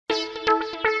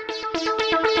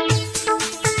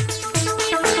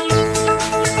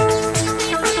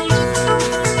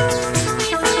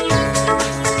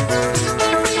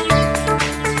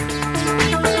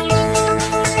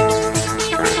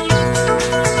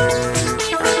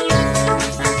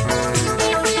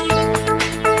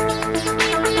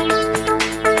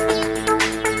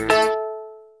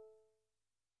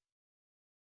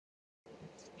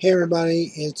Hey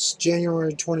everybody, it's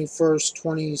January 21st,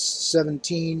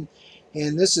 2017,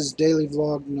 and this is daily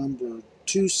vlog number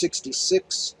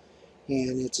 266,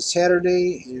 and it's a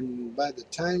Saturday, and by the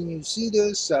time you see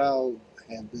this, I'll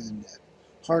have been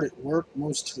hard at work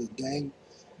most of the day,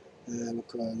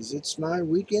 because it's my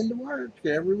weekend to work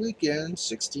every weekend,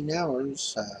 16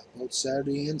 hours, both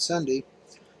Saturday and Sunday.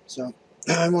 So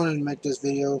I wanted to make this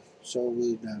video so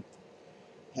we'd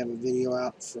have a video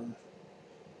out for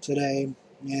today.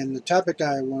 And the topic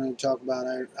I wanted to talk about,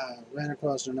 I ran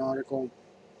across an article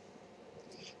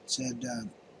that said,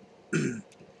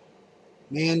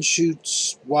 man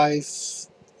shoots wife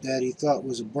that he thought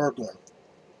was a burglar.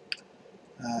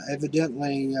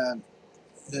 Evidently,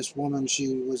 this woman,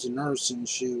 she was a nurse and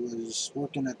she was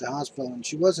working at the hospital and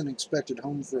she wasn't expected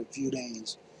home for a few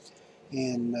days.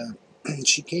 And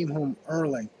she came home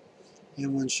early.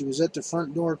 And when she was at the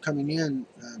front door coming in,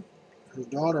 her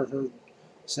daughter heard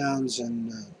sounds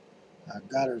and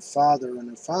got her father, and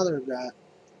her father got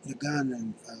the gun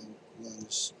and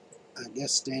was, I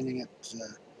guess, standing at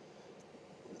the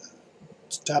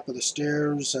top of the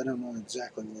stairs. I don't know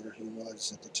exactly where he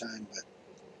was at the time, but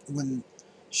when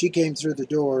she came through the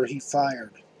door, he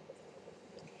fired.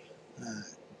 Uh,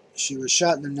 she was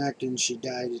shot in the neck and she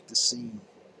died at the scene.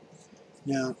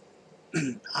 Now,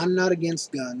 I'm not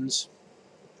against guns.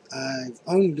 I've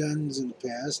owned guns in the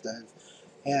past. I've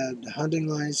had hunting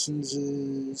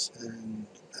licenses and,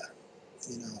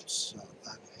 so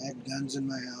I've had guns in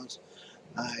my house.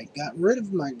 I got rid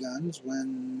of my guns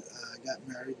when I got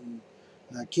married and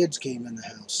kids came in the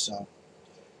house, so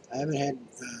I haven't had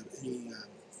any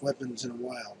weapons in a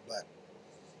while. But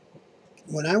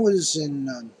when I was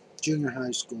in junior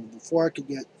high school, before I could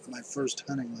get my first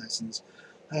hunting license,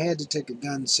 I had to take a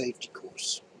gun safety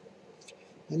course.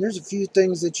 And there's a few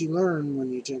things that you learn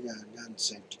when you take a gun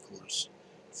safety course.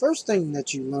 First thing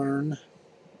that you learn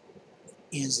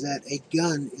is that a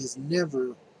gun is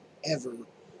never, ever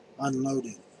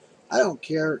unloaded. I don't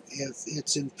care if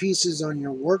it's in pieces on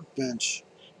your workbench,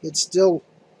 it's still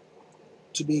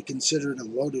to be considered a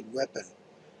loaded weapon.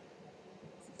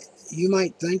 You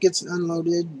might think it's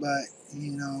unloaded, but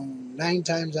 9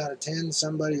 times out of 10,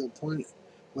 somebody will point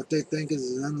what they think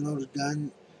is an unloaded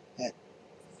gun at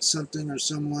something or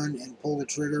someone and pull the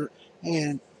trigger,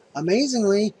 and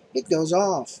amazingly, it goes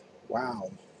off. Wow,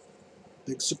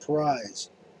 big surprise.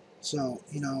 So,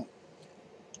 it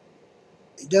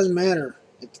doesn't matter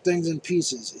if the thing's in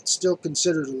pieces, it's still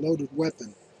considered a loaded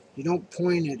weapon. You don't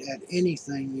point it at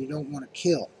anything you don't want to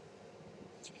kill.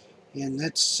 And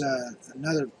that's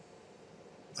another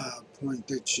point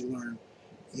that you learn.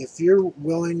 If you're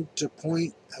willing to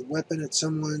point a weapon at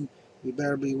someone, you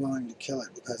better be willing to kill it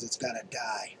because it's got to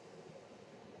die.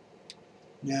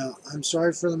 Now, I'm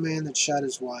sorry for the man that shot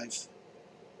his wife,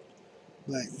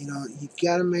 but you've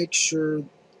got to make sure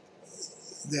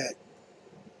that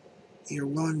you're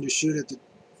willing to shoot at the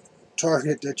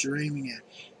target that you're aiming at.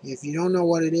 If you don't know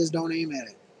what it is, don't aim at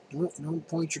it. Don't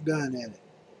point your gun at it.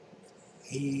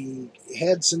 He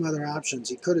had some other options.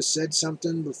 He could have said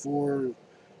something before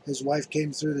his wife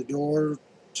came through the door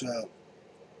to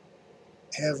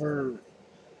have her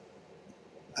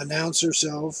announce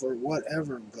herself or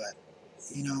whatever, but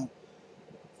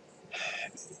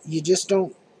you just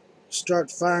don't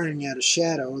start firing at a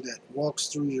shadow that walks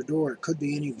through your door. It could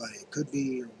be anybody. It could be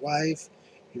your wife,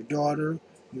 your daughter,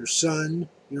 your son,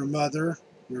 your mother,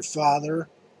 your father.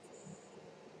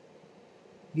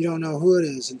 You don't know who it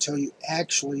is until you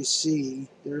actually see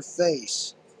their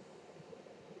face.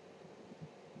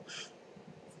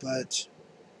 But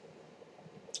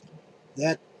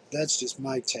that's just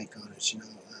my take on it.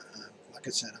 Like I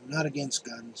said, I'm not against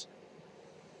guns.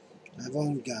 I've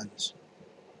owned guns.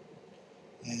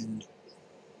 And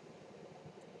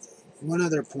one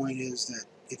other point is that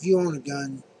if you own a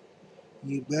gun,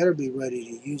 you better be ready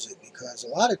to use it, because a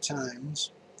lot of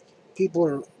times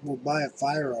people will buy a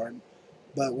firearm,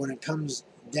 but when it comes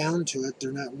down to it,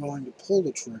 they're not willing to pull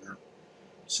the trigger.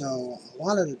 So a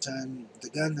lot of the time, the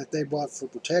gun that they bought for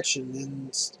protection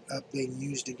ends up being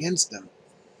used against them.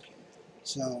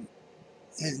 So,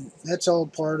 and that's all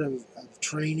part of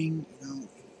training. You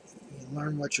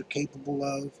learn what you're capable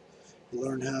of. You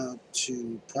learn how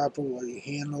to properly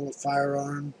handle a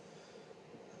firearm.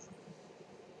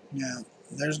 Now,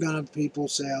 there's going to be people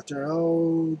say out there,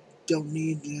 oh, don't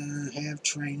need to have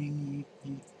training.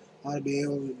 You ought to be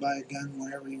able to buy a gun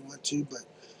whenever you want to. But,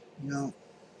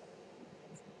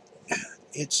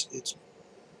 it's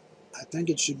I think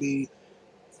it should be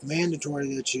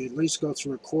mandatory that you at least go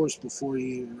through a course before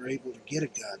you are able to get a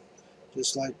gun.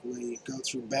 Just like we go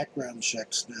through background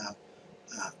checks now.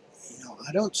 Uh,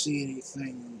 I don't see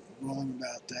anything wrong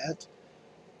about that.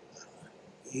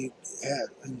 You have,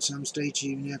 in some states,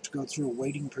 you even have to go through a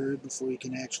waiting period before you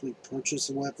can actually purchase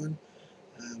the weapon.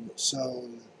 So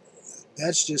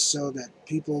that's just so that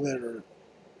people that are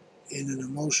in an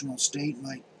emotional state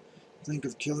might think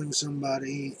of killing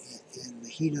somebody in the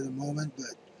heat of the moment,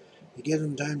 but you give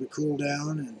them time to cool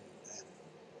down and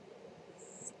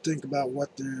think about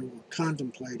what they were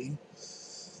contemplating.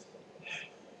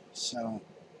 So,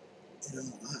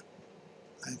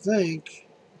 I think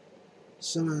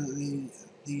some of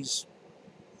these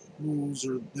rules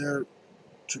are there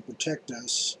to protect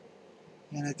us,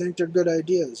 and I think they're good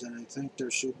ideas, and I think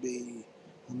there should be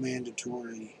a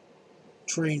mandatory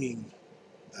training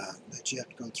that you have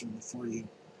to go through before you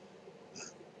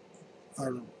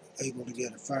are able to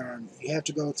get a firearm. You have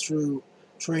to go through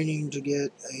training to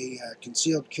get a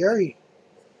concealed carry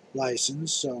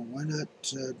license, so why not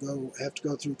have to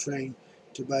go through training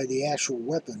to buy the actual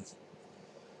weapon?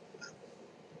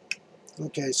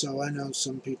 Okay, so I know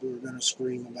some people are going to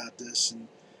scream about this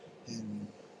and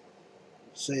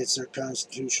say it's their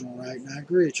constitutional right, and I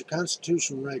agree, it's your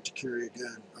constitutional right to carry a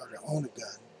gun or to own a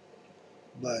gun,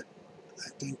 but I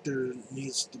think there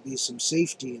needs to be some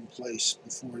safety in place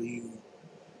before you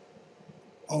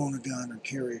own a gun or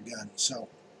carry a gun. So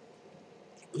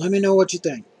let me know what you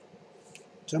think.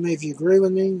 Tell me if you agree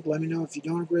with me. Let me know if you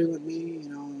don't agree with me. You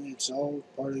know, it's all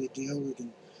part of the deal. We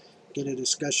can get a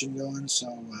discussion going.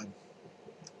 So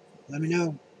let me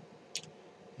know.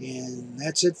 And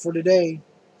that's it for today.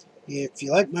 If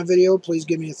you like my video, please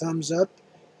give me a thumbs up.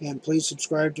 And please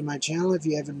subscribe to my channel if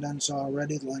you haven't done so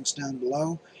already. The link's down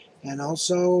below. And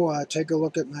also take a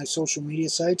look at my social media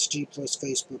sites, G+,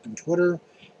 Facebook, and Twitter.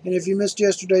 And if you missed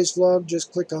yesterday's vlog,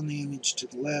 just click on the image to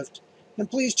the left. And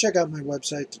please check out my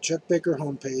website, the Chuck Baker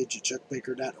homepage at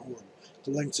chuckbaker.org.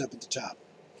 The link's up at the top.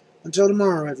 Until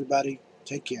tomorrow, everybody,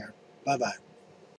 take care. Bye-bye.